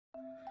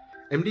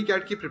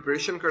MDCAT की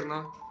preparation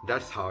करना,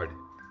 that's hard.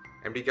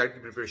 MDCAT की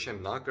प्रिपरेशन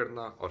ना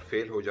करना और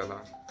फेल हो जाना,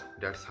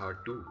 that's hard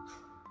to.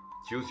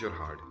 Choose your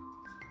hard.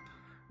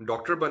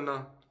 Doctor बनना,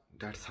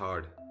 दैट्स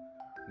हार्ड।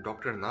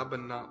 डॉक्टर ना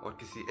बनना और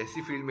किसी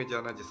ऐसी फील्ड में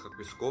जाना जिसका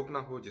कोई स्कोप ना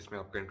हो, जिसमें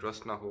आपका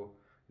इंटरेस्ट ना हो,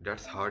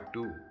 that's hard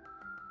to.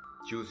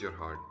 Choose your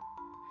hard.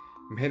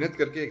 मेहनत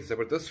करके एक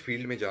ज़बरदस्त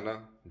फील्ड में जाना,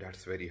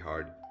 दैट्स वेरी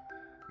हार्ड।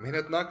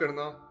 मेहनत ना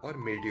करना और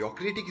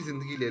मेडियोक्रिटी की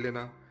ज़िंदगी ले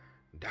लेना,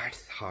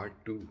 that's hard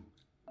to.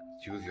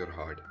 Choose your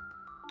hard.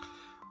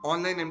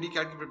 Online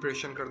MDCAT की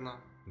प्रिपरेशन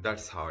करना,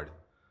 दैट्स हार्ड।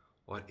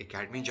 और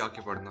एकेडमी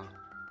जाके पढ़ना,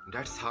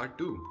 that's hard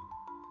to.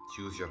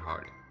 Choose your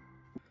hard.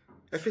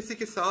 FSC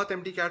के साथ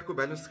MDCAT को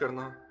बैलेंस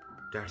करना,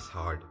 दैट्स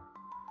हार्ड।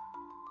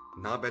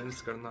 ना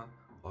बैलेंस करना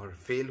और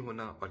फेल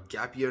होना और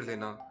गैप ईयर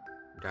लेना,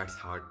 that's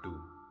hard to.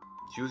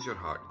 Choose your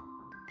hard.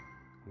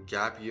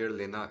 Gap year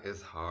लेना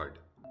इज हार्ड।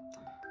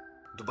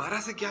 दोबारा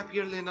से गैप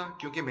ईयर लेना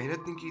क्योंकि मेहनत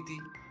नहीं की थी,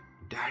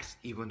 that's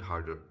even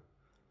harder.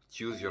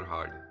 Choose your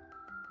hard.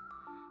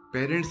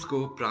 Parents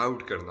को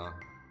प्राउड करना,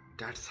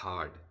 दैट्स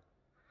हार्ड।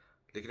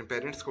 लेकिन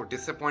पेरेंट्स को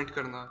डिसअपॉइंट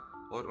करना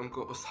और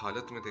उनको उस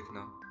हालत में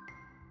देखना,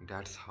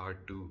 that's hard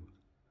to.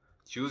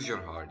 Choose your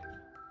hard.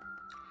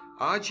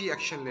 आज ही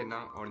एक्शन लेना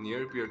और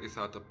नियर पीयर के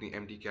साथ अपनी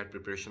MDCAT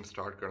प्रिपरेशन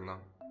स्टार्ट करना,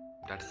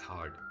 दैट्स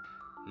हार्ड।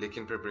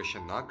 लेकिन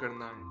प्रिपरेशन ना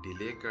करना,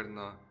 डिले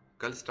करना,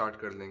 कल स्टार्ट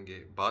कर लेंगे,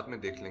 बाद में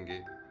देख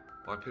लेंगे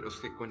और फिर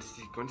उसके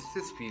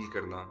कॉन्सिक्वेंसेस फील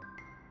करना,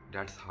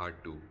 that's hard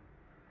to.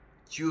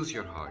 Choose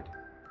your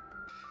hard.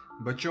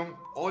 बच्चों,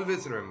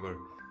 always remember,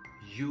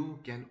 you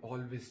can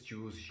always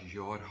choose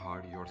your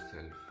hard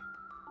yourself.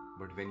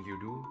 But when you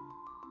do,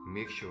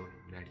 make sure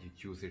that you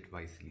choose it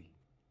wisely.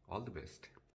 All the best.